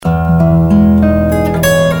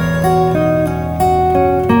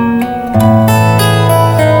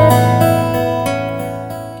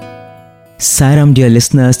Sairam, dear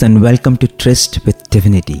listeners, and welcome to Tryst with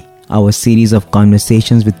Divinity, our series of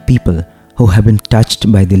conversations with people who have been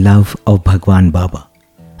touched by the love of Bhagwan Baba.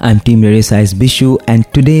 I'm Team Radio Sai's Bishu, and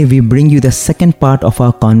today we bring you the second part of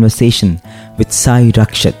our conversation with Sai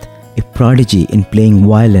Rakshat, a prodigy in playing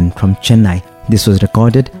violin from Chennai. This was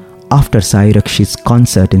recorded after Sai Rakshat's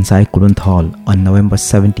concert in Sai Kulwant Hall on November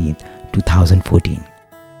 17, 2014.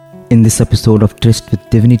 In this episode of Tryst with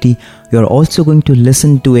Divinity, you are also going to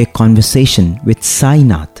listen to a conversation with Sai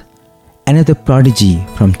Nath, another prodigy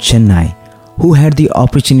from Chennai, who had the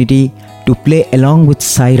opportunity to play along with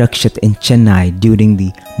Sai Rakshat in Chennai during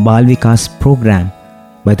the Bal Vikas program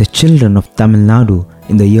by the children of Tamil Nadu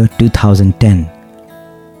in the year 2010.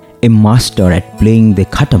 A master at playing the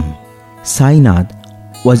khatam, Sai Nath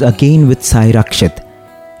was again with Sai Rakshat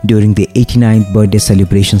during the 89th birthday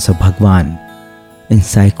celebrations of Bhagwan in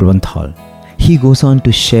Sai Kulwant Hall. He goes on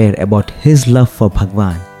to share about his love for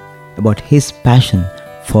Bhagwan, about his passion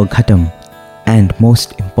for Ghatam, and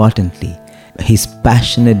most importantly, his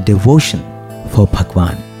passionate devotion for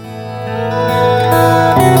Bhagwan.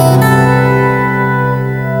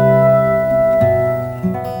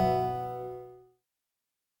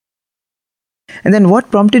 And then what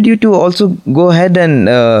prompted you to also go ahead and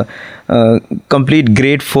complete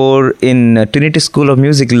grade 4 in Trinity School of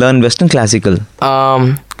Music, learn Western Classical?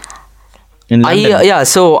 In London?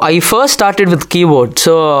 So I first started with keyboard.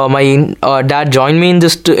 So my dad joined me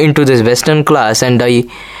into this Western class, and I,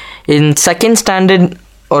 in second standard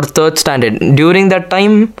or third standard, during that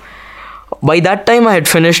time, by that time I had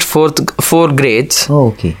finished four grades. Oh,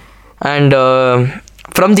 okay. And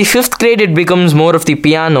from the fifth grade, it becomes more of the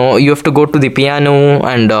piano. You have to go to the piano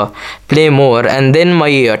and play more. And then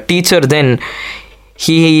my teacher,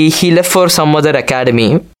 he left for some other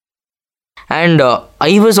academy. And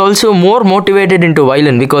I was also more motivated into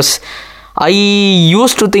violin because I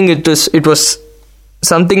used to think it was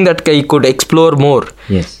something that I could explore more.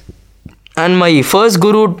 Yes. And my first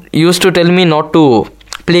guru used to tell me not to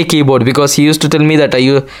play keyboard because he used to tell me that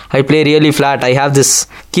I play really flat. I have this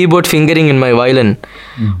keyboard fingering in my violin.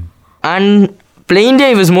 Mm-hmm. And plainly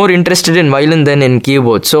I was more interested in violin than in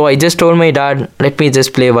keyboard. So I just told my dad, let me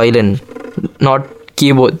just play violin, not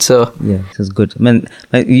keyboard. So yeah, this is good. I mean,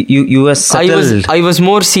 you were settled. I was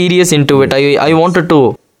more serious into it. I wanted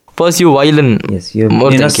to pursue violin. Yes, you're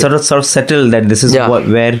sort of settled that this is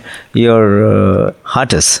where your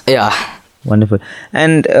heart is. Yeah. Wonderful.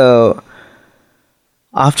 And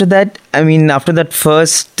after that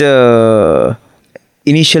first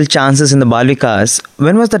initial chances in the Bal Vikas,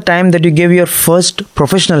 when was the time that you gave your first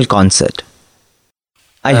professional concert?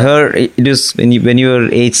 I heard it was when you were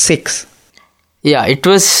age 6. Yeah, it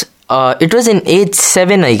was in age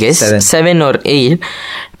 7, I guess. 7 or 8.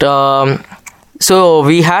 So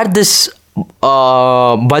we had this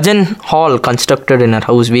bhajan hall constructed in our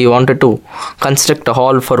house. We wanted to construct a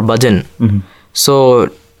hall for bhajan. Mm-hmm. So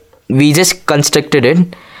we just constructed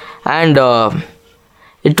it, and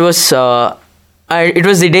it was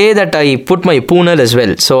the day that I put my Poonal as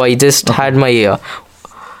well. So I just had my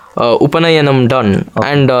Upanayanam done,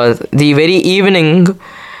 and the very evening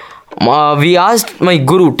we asked my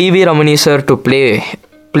guru T.V. Ramani sir to play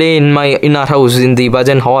in our house in the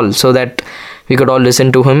bhajan hall so that we could all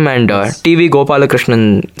listen to him, and T.V.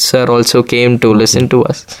 Gopalakrishnan sir also came to listen to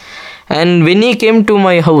us. And when he came to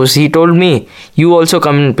my house, he told me, you also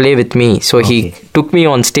come and play with me. So he took me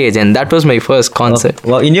on stage, and that was my first concert.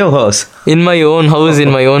 Well, in your house? In my own house,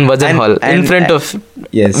 in my own bhajan hall, in front of,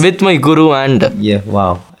 with my guru and... Yeah,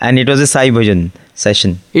 wow. And it was a Sai Bhajan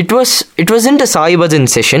session? It wasn't a Sai Bhajan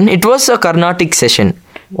session, it was a Carnatic session.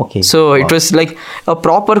 Okay. So it was like a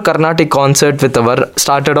proper Carnatic concert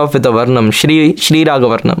started off with a Varnam, Shri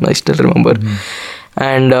Ragavarnam, I still remember. Mm-hmm.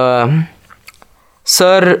 And...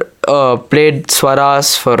 Sir played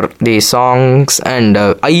swaras for the songs, and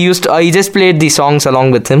I just played the songs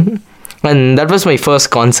along with him, and that was my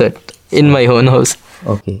first concert in my own house.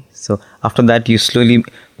 Okay, so after that you slowly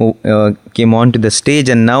came on to the stage,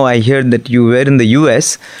 and now I hear that you were in the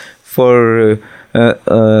US for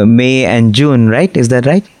May and June, right? Is that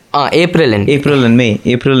right? April and May.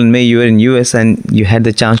 April and May you were in US, and you had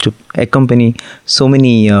the chance to accompany so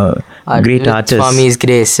many great artists. Swami's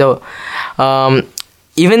grace. So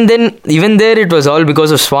even there it was all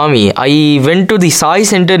because of Swami. I went to the Sai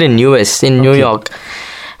Center in US, in New York,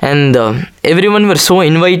 and everyone were so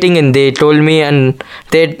inviting, and they told me, and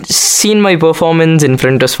they had seen my performance in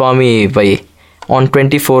front of Swami on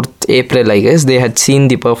 24th April, I guess. They had seen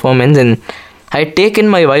the performance, and I had taken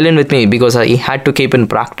my violin with me because I had to keep in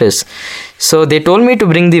practice. So they told me to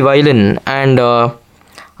bring the violin, and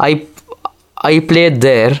I played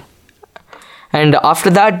there. And after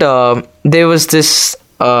that, there was this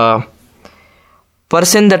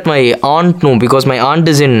person that my aunt knew, because my aunt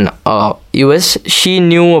is in US. She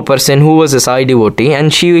knew a person who was a Sai devotee,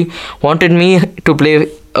 and she wanted me to play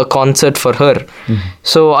a concert for her.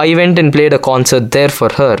 So I went and played a concert there for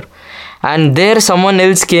her, and there someone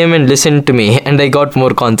else came and listened to me, and I got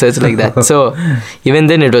more concerts like that. So even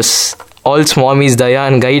then it was all Swami's daya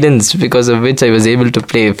and guidance, because of which I was able to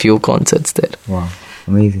play a few concerts there. Wow,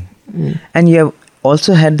 amazing. And you have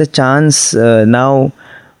also had the chance now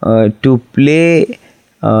to play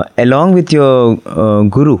along with your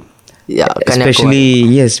guru. Yeah, especially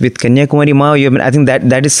with Kanyakumari Ma. I think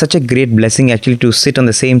that is such a great blessing actually, to sit on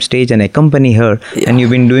the same stage and accompany her. Yeah. And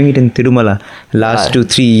you've been doing it in Tirumala last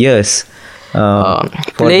 2-3 years.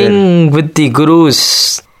 Playing with the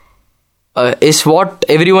gurus is what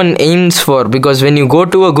everyone aims for, because when you go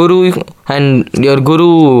to a guru and your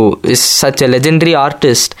guru is such a legendary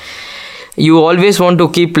artist, you always want to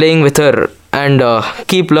keep playing with her and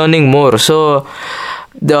keep learning more. So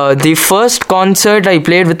the first concert I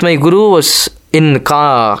played with my guru was in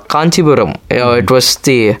Kanchipuram. It was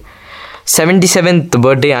the 77th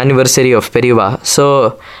birthday anniversary of Periva.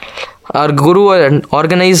 So our guru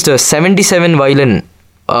organized a 77 violin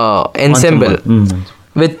ensemble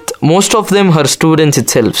with most of them her students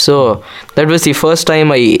itself. So that was the first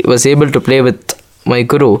time I was able to play with my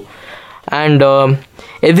guru. And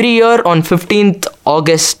every year on 15th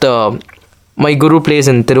August, my guru plays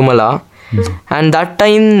in Tirumala. And that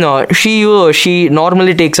time she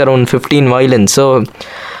normally takes around 15 violins. So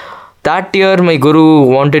that year my guru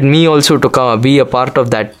wanted me also to be a part of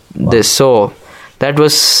that. Wow. So that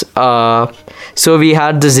was so we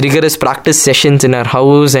had this rigorous practice sessions in our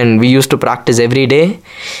house, and we used to practice every day.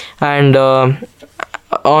 And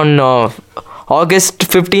on August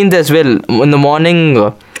 15th as well, in the morning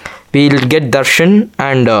we'll get darshan,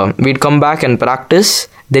 and we'd come back and practice.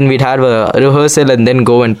 Then we'd have a rehearsal and then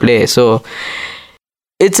go and play. So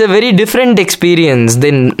it's a very different experience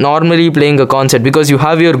than normally playing a concert, because you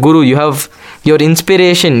have your guru, you have your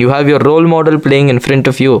inspiration, you have your role model playing in front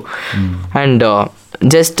of you. And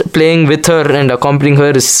just playing with her and accompanying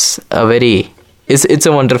her is it's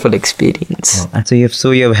a wonderful experience. And so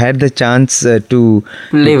you have had the chance to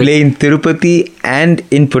play in Tirupati and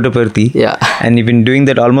in Puttaparthi. Yeah. And you've been doing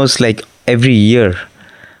that almost like every year.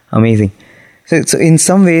 Amazing. So in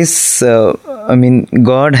some ways,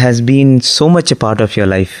 God has been so much a part of your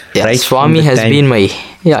life. Yeah, right? Swami has been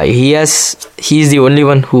he's the only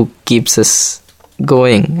one who keeps us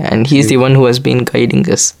going, and he's the one who has been guiding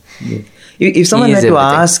us. Yeah. If someone had to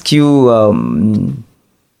ask you,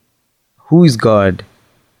 who is God?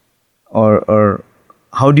 Or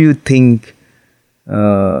how do you think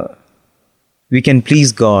we can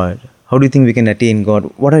please God? How do you think we can attain God?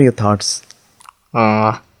 What are your thoughts?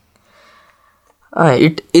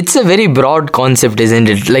 It's a very broad concept, isn't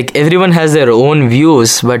it? Like, everyone has their own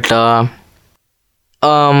views, but what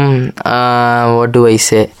do I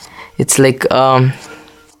say? It's like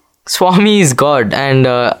Swami is God, and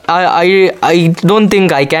I don't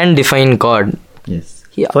think I can define God. Yes.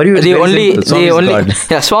 Yeah. For you, it's God.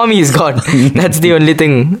 Yeah, Swami is God. That's the only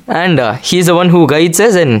thing, and he's the one who guides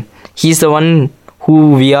us, and he's the one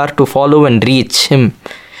who we are to follow and reach him.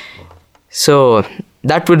 So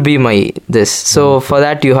that would be So for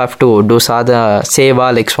that you have to do sadhana,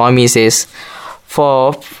 seva, like Swami says.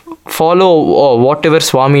 Follow whatever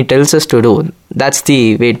Swami tells us to do. That's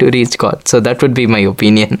the way to reach God. So that would be my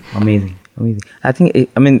opinion. Amazing. I think,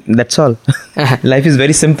 that's all. Life is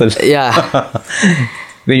very simple. Yeah.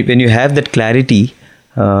 When you have that clarity,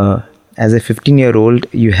 as a 15-year-old,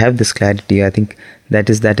 you have this clarity. I think that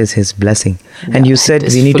is his blessing. Yeah, and you said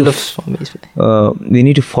we need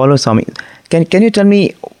to follow Swami. Can you tell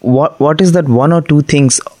me what is that one or two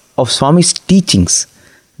things of Swami's teachings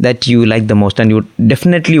that you like the most and you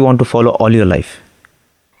definitely want to follow all your life?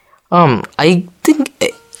 I think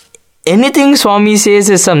anything Swami says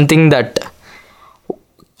is something that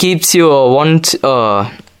keeps you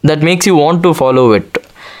that makes you want to follow it.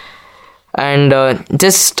 And I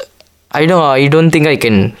don't think I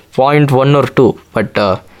can point one or two, but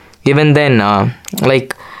even then,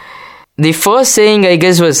 like the first saying, I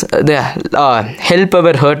guess, was help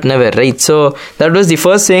ever, hurt never, right? So that was the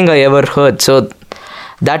first saying I ever heard. So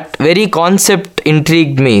that very concept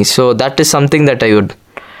intrigued me. So that is something that I would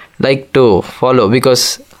like to follow,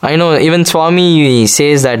 because I know even Swami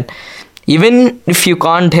says that even if you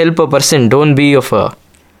can't help a person, don't be of a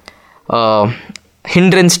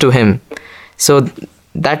hindrance to him. So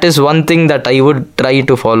that is one thing that I would try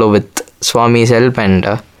to follow with Swami's help, and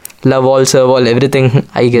love all, serve all, everything.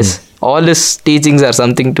 I guess all his teachings are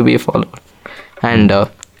something to be followed, and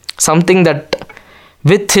something that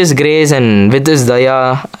with His grace and with His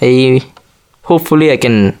daya, hopefully I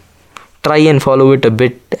can try and follow it a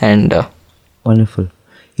bit. And wonderful.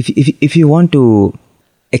 If you want to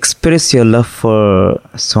express your love for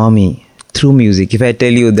Swami through music, if I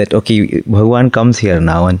tell you that, okay, Bhagwan comes here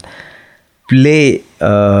now and play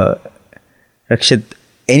Rakshit,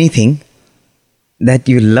 anything that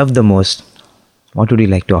you love the most, what would you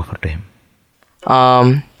like to offer to him?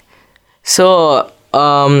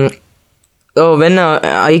 When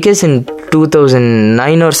I guess in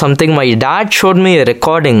 2009 or something, my dad showed me a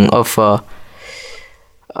recording of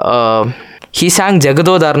he sang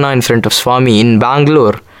Jagadodarna in front of Swami in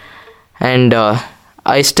Bangalore, and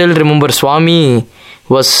I still remember Swami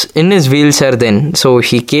was in his wheelchair then, so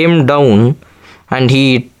he came down and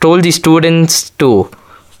he told the students to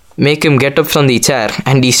make him get up from the chair,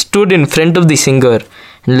 and he stood in front of the singer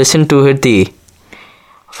and listened to it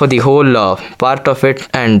for the whole part of it,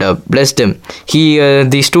 and blessed him.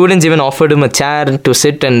 The students even offered him a chair to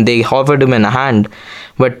sit, and they offered him a hand,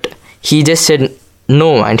 but he just said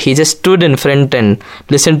no, and he just stood in front and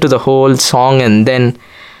listened to the whole song and then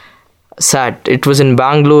sat. It was in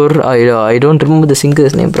Bangalore. I don't remember the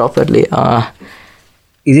singer's name properly.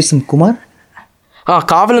 Is it some Kumar?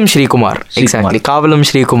 Kavalam Shri Kumar. Exactly, Kavalam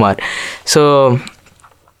Shri Kumar. So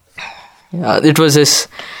it was this.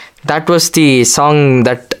 That was the song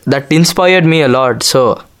that inspired me a lot.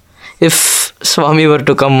 So if Swami were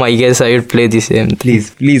to come, I guess I would play the same.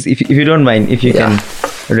 Please, if you don't mind, if you can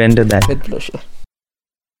render that. With pleasure.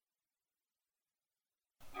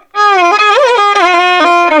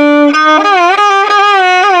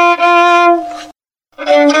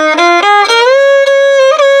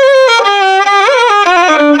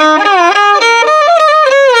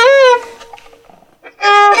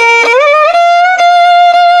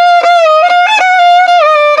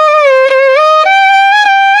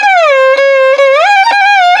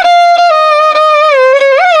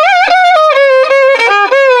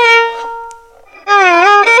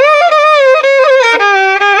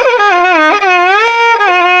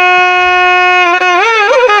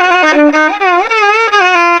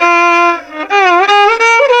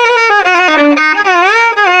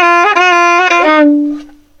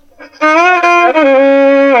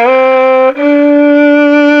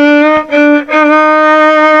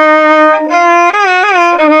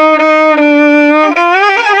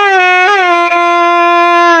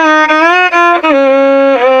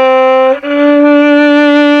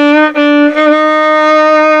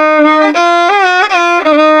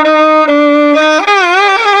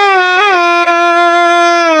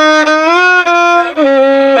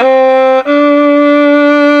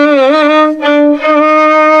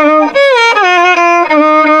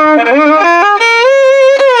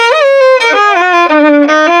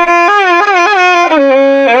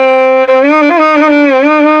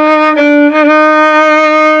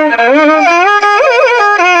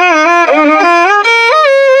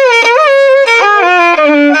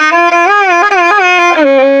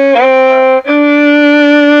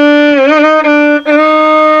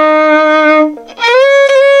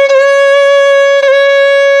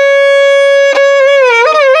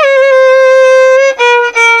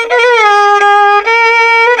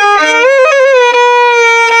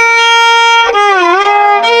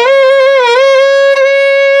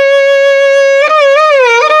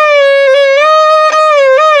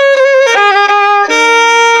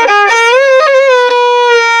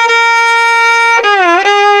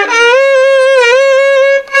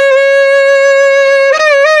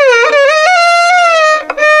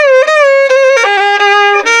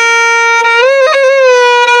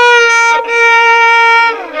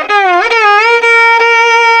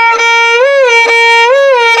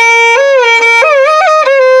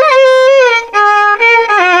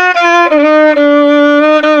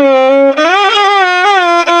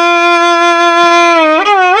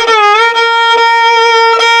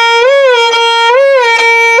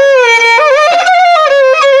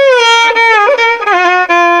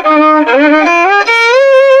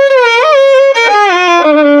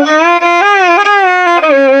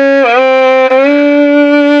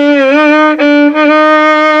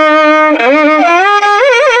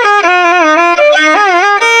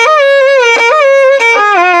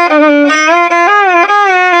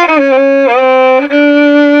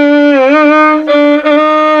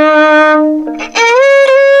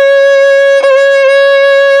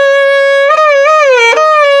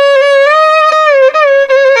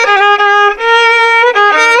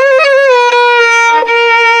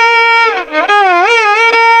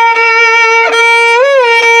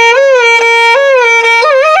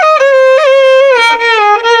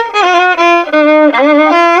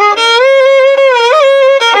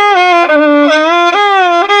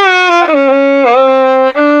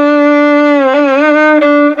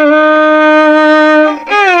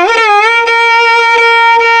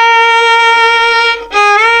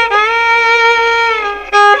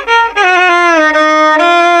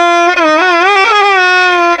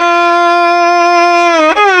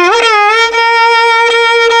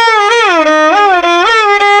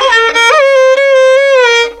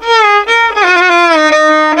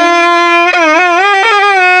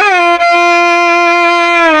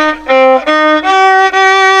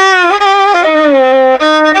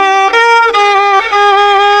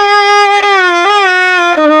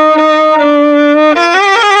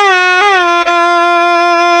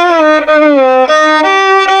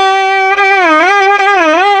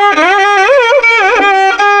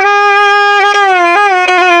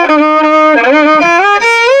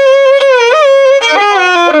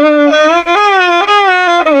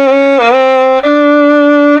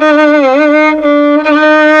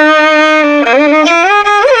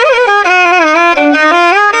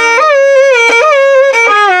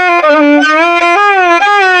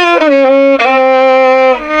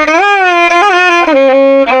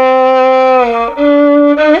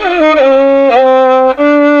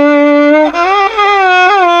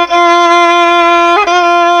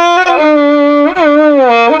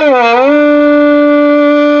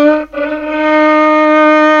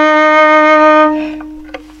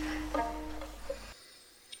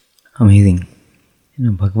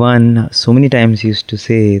 Bhagwan so many times used to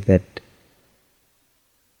say that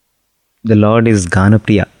the Lord is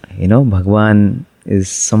Ganapriya. Bhagwan is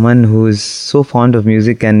someone who is so fond of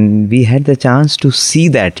music, and we had the chance to see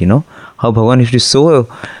that, how Bhagwan used to be so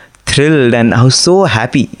thrilled and how so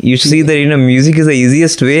happy. You should see that, music is the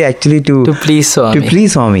easiest way actually to please Swami. To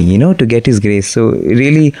please Swami, to get his grace. So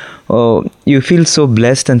really, you feel so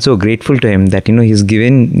blessed and so grateful to him that, he's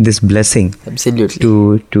given this blessing. Absolutely.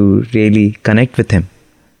 To really connect with him.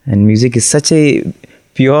 And music is such a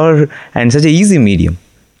pure and such a easy medium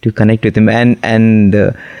to connect with him. And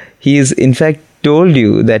he is in fact told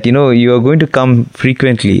you that, you are going to come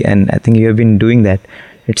frequently, and I think you have been doing that.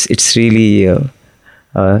 It's really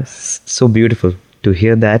so beautiful to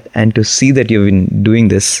hear that and to see that you've been doing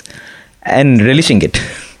this and relishing it.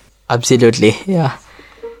 Absolutely, yeah.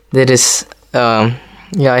 There is,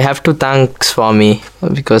 I have to thank Swami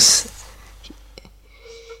because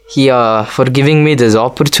he for giving me this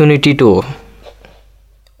opportunity to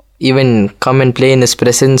even come and play in his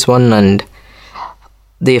presence and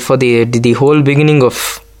for the whole beginning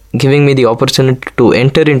of giving me the opportunity to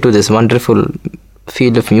enter into this wonderful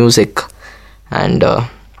field of music and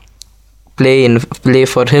play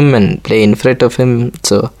for him and play in front of him.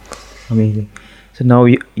 So amazing. So now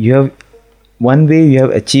you have one way you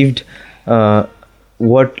have achieved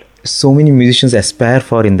what so many musicians aspire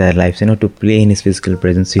for in their lives, to play in his physical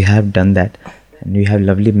presence. You have done that, and you have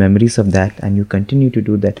lovely memories of that, and you continue to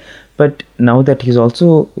do that. But now that he's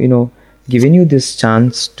also given you this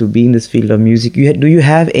chance to be in this field of music, do you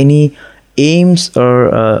have any aims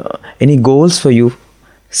or any goals for you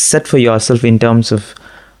set for yourself in terms of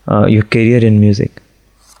your career in music?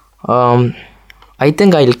 I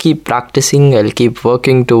think I'll keep practicing, I'll keep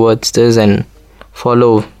working towards this and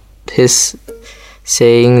follow his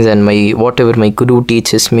sayings and whatever my guru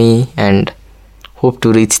teaches me, and hope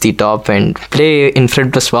to reach the top and play in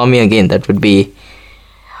front of Swami again. That would be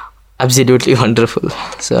absolutely wonderful.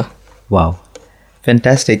 So wow,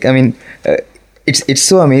 fantastic. I mean, it's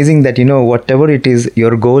so amazing that whatever it is,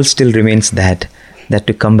 your goal still remains that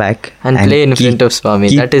to come back and play in front of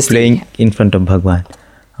Swami. That is playing in front of Bhagwan.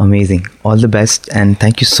 Amazing. All the best, and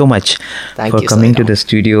thank you so much for coming to the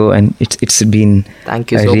studio. And it's been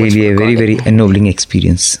thank you so much really a very, very ennobling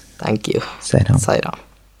experience. Thank you. Sairam. Sairam.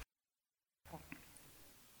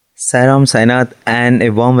 Sairam, Sainath, and a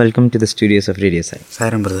warm welcome to the studios of Radio Sai.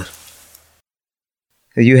 Sairam, brother.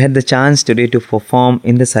 You had the chance today to perform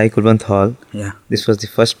in the Sai Kulwant Hall. Yeah. This was the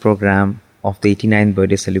first program of the 89th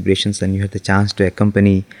birthday celebrations, and you had the chance to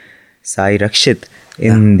accompany Sai Rakshit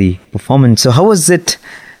in the performance. So how was it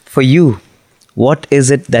for you? What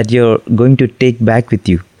is it that you're going to take back with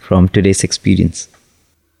you from today's experience?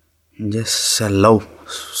 Just love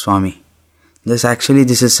Swami. Just actually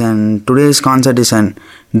today's concert is a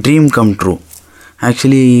dream come true.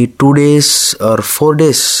 Actually 2 days or 4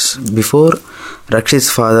 days before, Rakshit's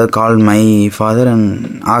father called my father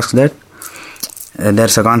and asked that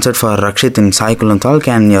there's a concert for Rakshit in Sai Kulwant Hall,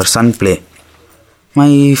 can your son play?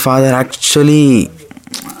 My father actually,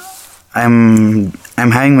 I'm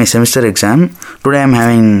having my semester exam. Today I'm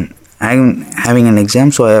having an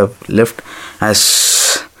exam, so I have left.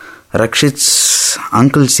 As Rakshit's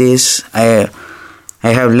uncle says, I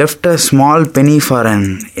have left a small penny for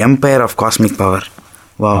an empire of cosmic power.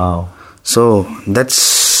 Wow. So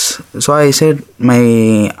I said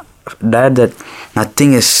my dad that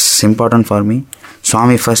nothing is important for me.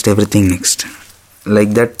 Swami first, everything next.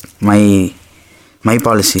 Like that, my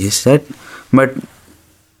policy is that. But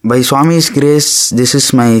by Swami's grace, this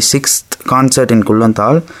is my 6th concert in Kulwant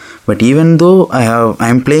Hall. But even though I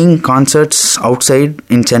am playing concerts outside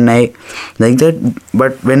in Chennai like that,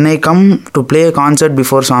 but when I come to play a concert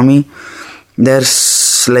before Swami,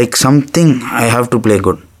 there's like something I have to play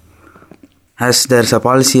good. As there's a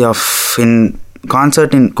policy of in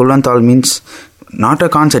concert in Kulwant Hall means not a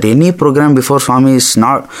concert. Any program before Swami is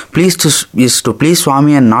to please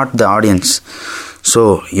Swami and not the audience.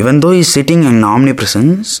 So even though he's sitting in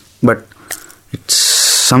omnipresence, but it's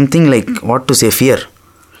something like fear.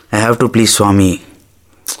 I have to please Swami.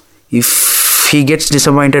 If he gets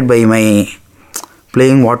disappointed by my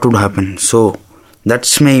playing, what would happen? So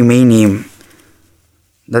that's my main aim.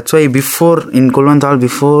 That's why before in Kulwant Hall,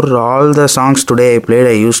 before all the songs today I played,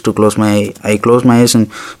 I used to close my eyes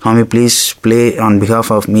and Swami, please play on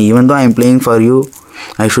behalf of me. Even though I am playing for you,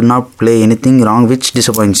 I should not play anything wrong which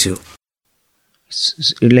disappoints you.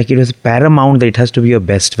 Like it was paramount that it has to be your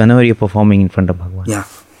best whenever you're performing in front of Bhagwan. Yeah.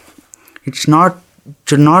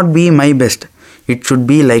 Should not be my best. It should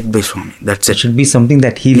be like by Swami. That's it. It should be something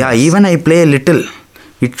that he even I play a little.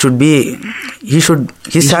 It should be, his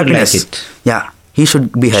happiness. Like it. Yeah. he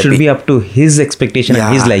should be happy. Should be up to his expectation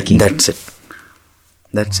and his liking. That's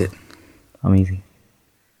it. Amazing.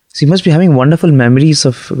 So you must be having wonderful memories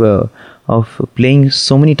of playing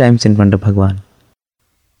so many times in front of Bhagwan.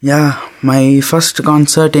 Yeah, my first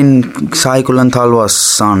concert in Sai Kulanthal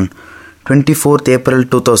was on 24th April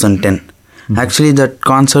 2010. Actually, that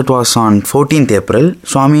concert was on 14th April.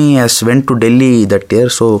 Swami has went to Delhi that year,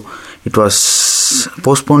 so it was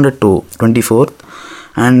postponed to 24th.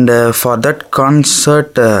 And for that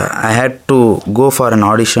concert, I had to go for an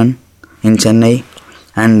audition in Chennai.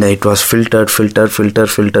 And it was filter.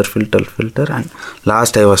 And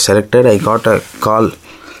last I was selected. I got a call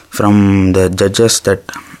from the judges that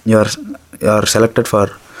you are selected for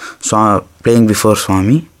playing before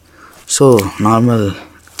Swami. So normal.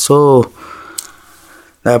 So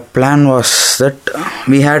the plan was that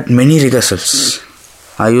we had many rehearsals.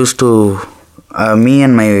 I used to, me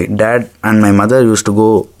and my dad and my mother used to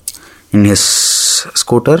go in his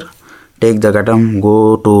scooter, take the ghatam,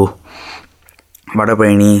 go to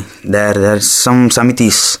Vadapaini. There's some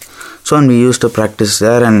samitis. So and we used to practice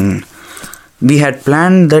there, and we had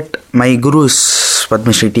planned that my guru is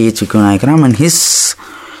Padma Shri T.H. Vikuvinayakaram, and his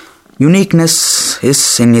uniqueness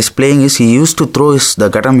is in his playing is he used to throw the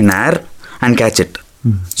ghatam in air and catch it.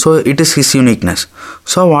 So it is his uniqueness.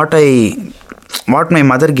 So what my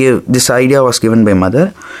mother gave, this idea was given by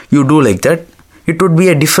mother, you do like that, it would be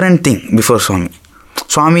a different thing before Swami.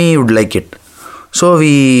 Swami would like it. So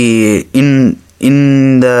we, in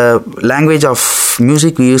the language of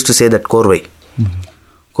music, we used to say that Korvai.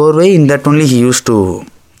 Korvai, in that only he used to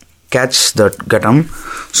catch that ghatam.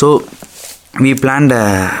 So we planned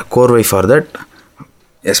a Korvai for that,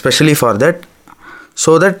 especially for that,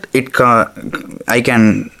 so that I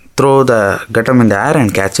can throw the ghatam in the air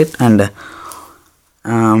and catch it. And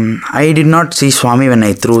I did not see Swami when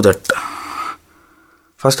I threw that.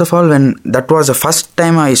 First of all, when that was the first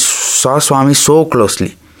time I saw Swami so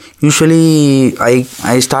closely. Usually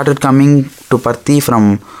I started coming to Parthi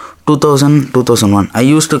from 2001. I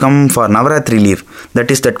used to come for Navaratri leave. That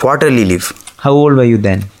is that quarterly leave. How old were you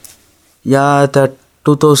then? Yeah, that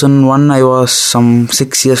 2001 I was some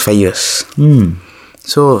 6 years, 5 years.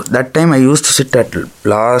 So that time I used to sit at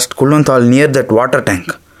last Kulanthal near that water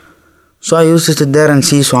tank. So I used to sit there and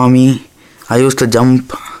see Swami. I used to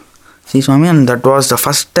jump, see Swami, and that was the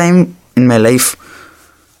first time in my life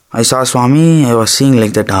I saw Swami. I was seeing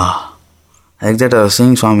like that, like that I was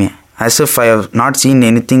seeing Swami, as if I have not seen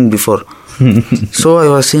anything before. So I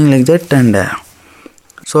was seeing like that, and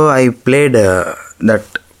so I played that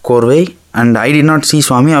Korvai, and I did not see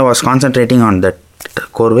Swami. I was concentrating on that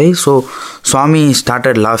Korvai. So Swami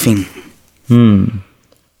started laughing.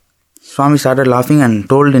 Swami started laughing and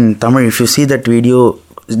told in Tamil, if you see that video,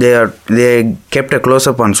 they kept a close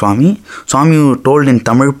up on Swami. Swami told in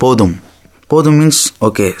Tamil, Podum. Podum means,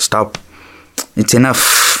 okay, stop. It's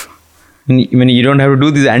enough. When you don't have to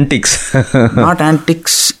do these antics. Not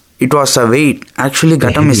antics. It was a weight. Actually,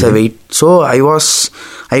 ghatam is a weight. So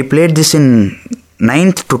I played this in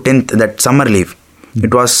 9th to 10th, that summer leave.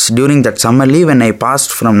 It was during that summer leave when I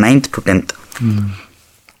passed from 9th to 10th.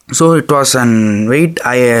 So it was an weight.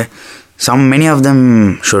 Many of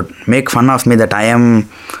them should make fun of me that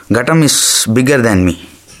ghatam is bigger than me.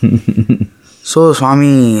 So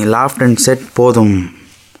Swami laughed and said, Podum.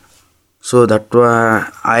 So that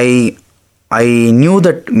I knew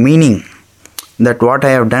that meaning, that what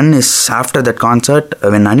I have done is, after that concert,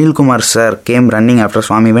 when Anil Kumar sir came running after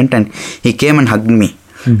Swami went, and he came and hugged me.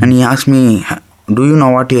 And he asked me, do you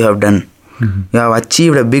know what you have done? You have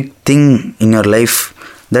achieved a big thing in your life.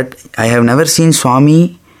 That I have never seen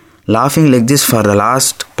Swami laughing like this for the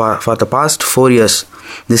past 4 years.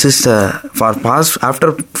 This is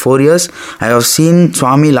after 4 years, I have seen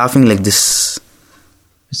Swami laughing like this.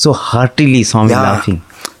 So heartily Swami laughing.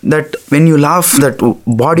 That when you laugh, that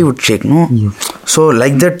body would shake, no? Yes. So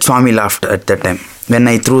like that Swami laughed at that time when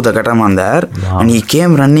I threw the ghatam on the air. Wow. And he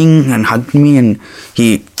came running and hugged me, and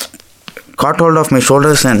he caught hold of my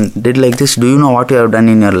shoulders and did like this. Do you know what you have done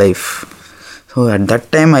in your life? So at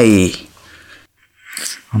that time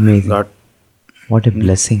amazing. What a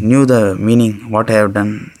blessing. Knew the meaning, what I have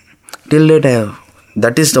done. Till date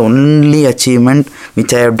that is the only achievement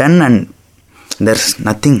which I have done, and there's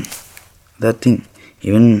nothing.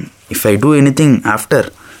 Even if I do anything after,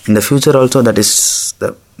 in the future also, that is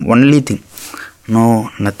the only thing. No,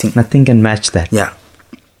 nothing. Nothing can match that. Yeah.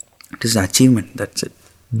 It is an achievement, that's it.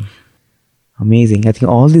 Amazing. I think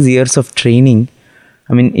all these years of training,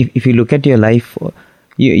 I mean, if you look at your life,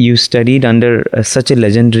 you studied under such a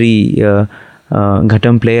legendary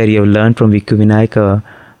ghatam player. You have learned from Vikuvinayaka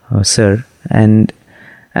sir, and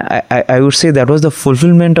I would say that was the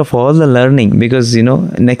fulfillment of all the learning, because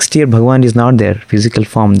next year Bhagwan is not there, physical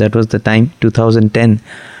form. That was the time. 2010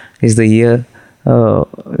 is the year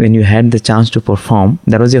when you had the chance to perform.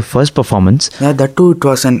 That was your first performance. Yeah, that too, it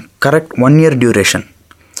was an correct 1 year duration.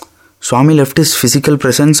 Swami left his physical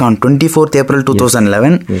presence on 24th April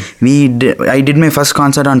 2011. Yes. I did my first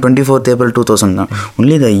concert on 24th April 2011.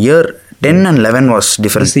 Only the year 10 and 11 was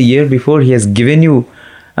different. It's the year before he has given you,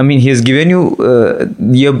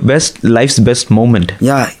 your life's best moment.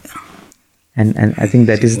 Yeah. And I think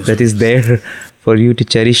that is there for you to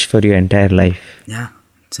cherish for your entire life. Yeah,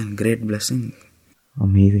 it's a great blessing.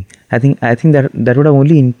 Amazing. I think that would have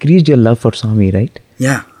only increased your love for Swami, right?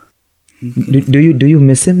 Yeah. Do you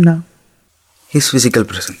miss him now? His physical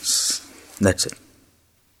presence. That's it.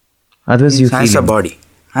 Otherwise, you feel as him.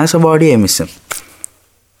 As a body, I miss him.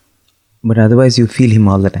 But otherwise, you feel him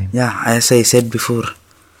all the time. Yeah, as I said before,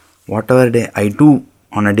 whatever I do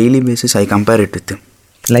on a daily basis, I compare it with him.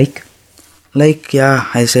 Like,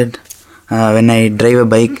 I said, when I drive a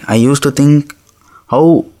bike, I used to think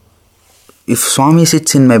how if Swami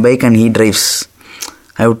sits in my bike and he drives,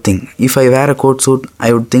 I would think. If I wear a coat suit,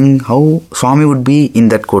 I would think how Swami would be in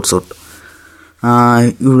that coat suit.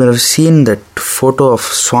 You would have seen that photo of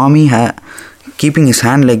Swami keeping his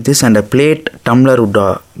hand like this, and a plate tumbler would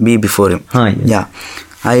be before him. Yes. Yeah.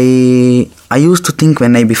 I used to think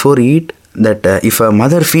when I before eat that if a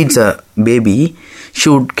mother feeds a baby, she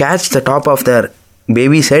would catch the top of their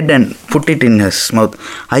baby's head and put it in his mouth.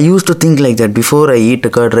 I used to think like that before I eat a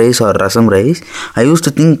curd rice or rasam rice. I used to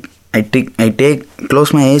think,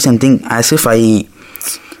 close my eyes and think as if I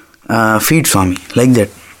feed Swami, like that.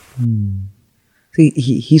 See,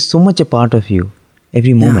 he's so much a part of you,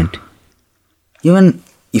 every moment. Yeah. Even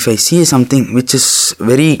if I see something which is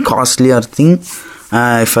very costly or thing,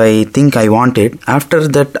 if I think I want it, after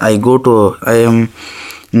that I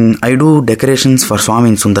do decorations for Swami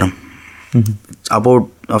in Sundaram. It's abode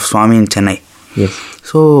of Swami in Chennai. Yes.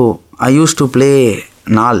 So I used to play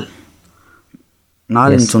Naal in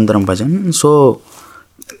Sundaram Bhajan. So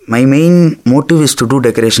my main motive is to do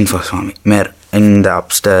decoration for Swami in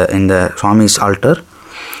the Swami's altar.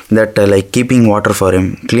 That like keeping water for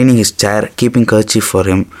him, cleaning his chair, keeping kerchief for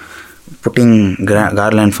him, putting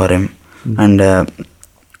garland for him. And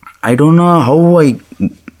I don't know how I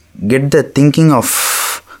get the thinking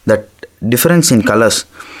of that difference in colors.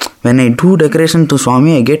 When I do decoration to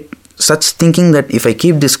Swami, I get such thinking that if I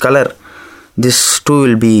keep this color, this too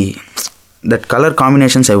will be, that color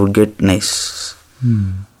combinations I would get nice.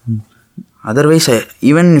 Otherwise,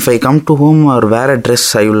 even if I come to home or wear a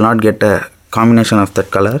dress, I will not get a combination of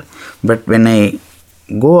that color. But when I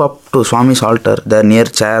go up to Swami's altar, the near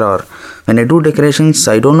chair, or when I do decorations,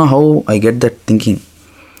 I don't know how I get that thinking.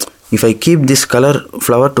 If I keep this color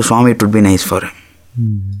flower to Swami, it would be nice for him.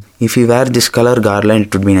 If he wear this color garland,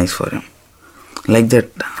 it would be nice for him. Like that.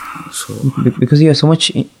 So because you are so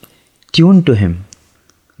much tuned to him,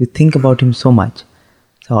 you think about him so much.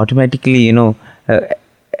 So automatically,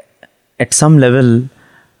 at some level,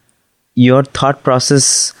 your thought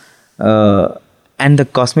process and the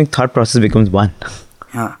cosmic thought process becomes one.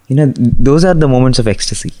 Yeah. Those are the moments of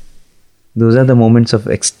ecstasy. Those are the moments of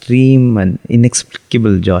extreme and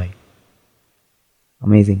inexplicable joy.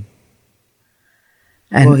 Amazing.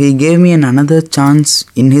 And so he gave me another chance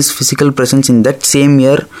in his physical presence in that same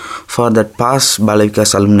year for that past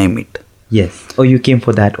Balavikas alumni meet. Yes. Oh, you came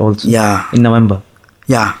for that also? Yeah. In November?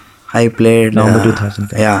 Yeah. I played... November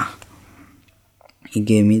 2010. Yeah. He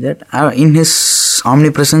gave me that. In his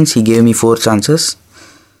omnipresence, he gave me 4 chances.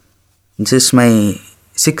 This is my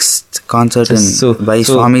 6th concert by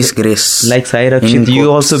Swami's grace. Like Sai Rakshit,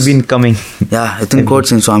 you also been coming. Yeah, I think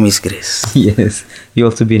quotes in Swami's grace. Yes, you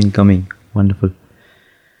also been coming. Wonderful.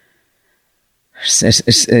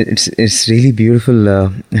 It's really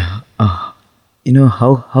beautiful.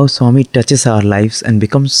 How Swami touches our lives and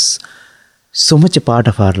becomes so much a part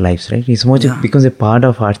of our lives, right? He's so much becomes a part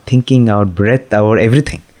of our thinking, our breath, our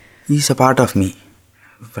everything. He's a part of me,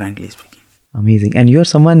 frankly speaking. Amazing. And you're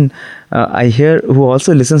someone I hear who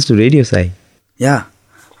also listens to Radio Sai. Yeah.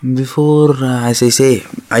 Before, as I say,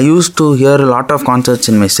 I used to hear a lot of concerts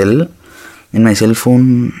in my cell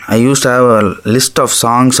phone. I used to have a list of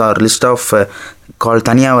songs or list of called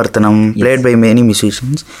Taniya Vartanam, played by many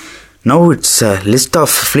musicians. Now it's a list of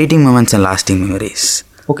fleeting moments and lasting memories.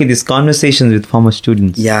 Okay, these conversations with former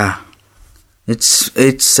students. Yeah.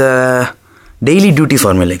 It's a daily duty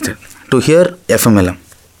for me like that. To hear FMLM.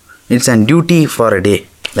 It's a duty for a day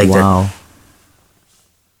like that. Wow.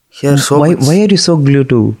 Why are you so glued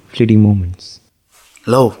to fleeting moments?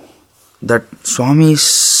 Love. That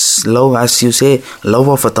Swami's love, as you say, love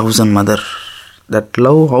of 1,000 mother. that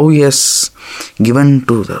love, how he has given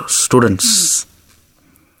to the students.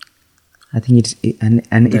 I think it's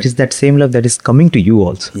it is that same love that is coming to you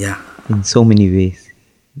also. Yeah. In so many ways,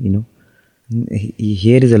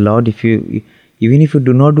 Here is a Lord. Even if you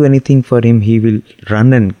do not do anything for him, he will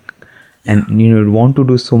run and want to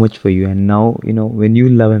do so much for you. And now, when you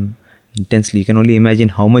love him intensely, you can only imagine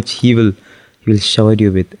how much he will shower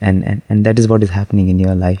you with, and that is what is happening in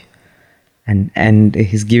your life. And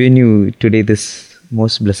he's given you today this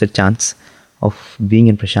most blessed chance of being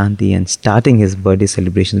in Prashanti and starting his birthday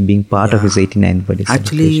celebrations, being part of his 89th birthday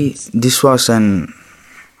Actually, celebrations. this was like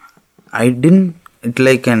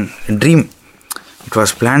a dream. It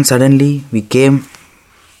was planned suddenly. We came,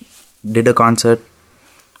 did a concert.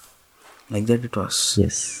 Like that it was.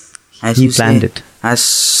 Yes. As he you planned say, it.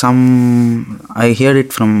 I heard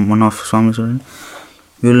it from one of Swami's students.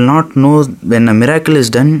 You will not know when a miracle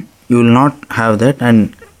is done, you will not have that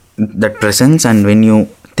and that presence, and when you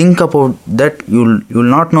think about that, you will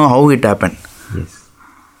not know how it happened. Yes.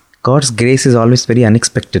 God's grace is always very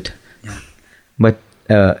unexpected. Yeah. But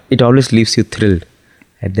it always leaves you thrilled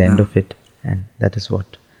at the end of it. And that is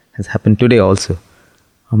what has happened today also.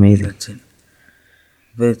 Amazing. That's it.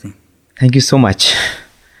 Everything. Thank you so much.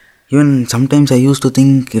 Even sometimes I used to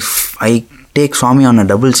think if I take Swami on a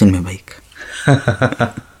doubles in my bike.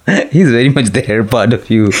 He's very much the hair part of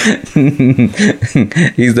you.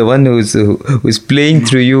 He's the one who's playing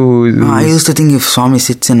through you. I used to think if Swami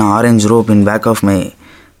sits in an orange robe in back of my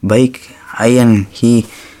bike, I and he,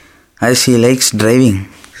 as he likes driving.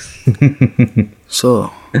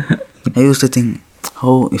 So I used to think,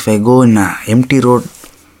 how if I go in an empty road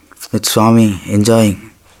with Swami enjoying,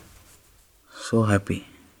 so happy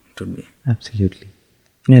it would be. Absolutely.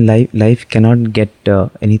 Life cannot get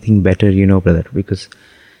anything better, brother, because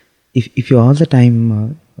if you all the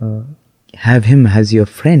time have him as your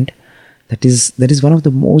friend, that is one of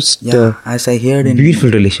the most as I heard in beautiful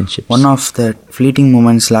relationships. One of the fleeting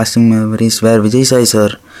moments, lasting memories, where Vijay Sai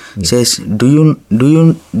sir says,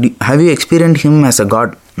 have you experienced him as a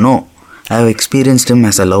God? No, I have experienced him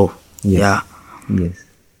as a love. Yes. Yeah. Yes.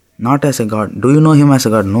 Not as a God. Do you know him as a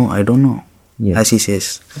God? No, I don't know. Yes. As he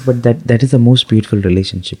says. But that is the most beautiful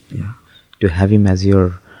relationship. Yeah. To have him as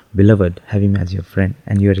your beloved, have him as your friend,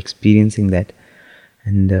 and you are experiencing that.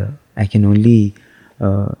 And I can only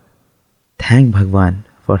thank Bhagwan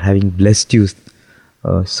for having blessed you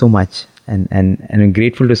so much, and I'm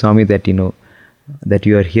grateful to Swami that that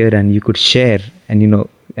you are here and you could share, and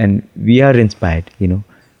and we are inspired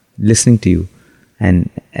listening to you, and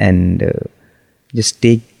just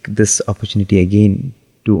take this opportunity again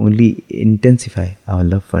to only intensify our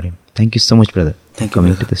love for him. Thank you so much, brother, Thank for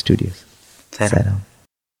coming you, brother. to the studios. Saram.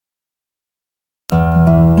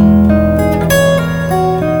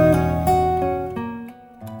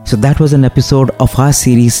 So that was an episode of our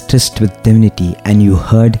series Tryst with Divinity, and you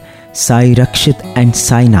heard Sai Rakshit and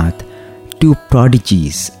Sainath, two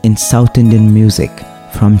prodigies in South Indian music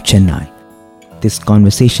from Chennai. This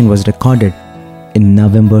conversation was recorded in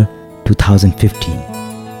November 2015.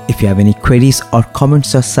 If you have any queries or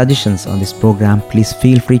comments or suggestions on this program, please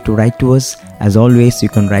feel free to write to us. As always, you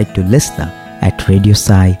can write to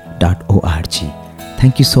listener@radiosai.org.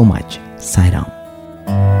 Thank you so much. Sai Ram.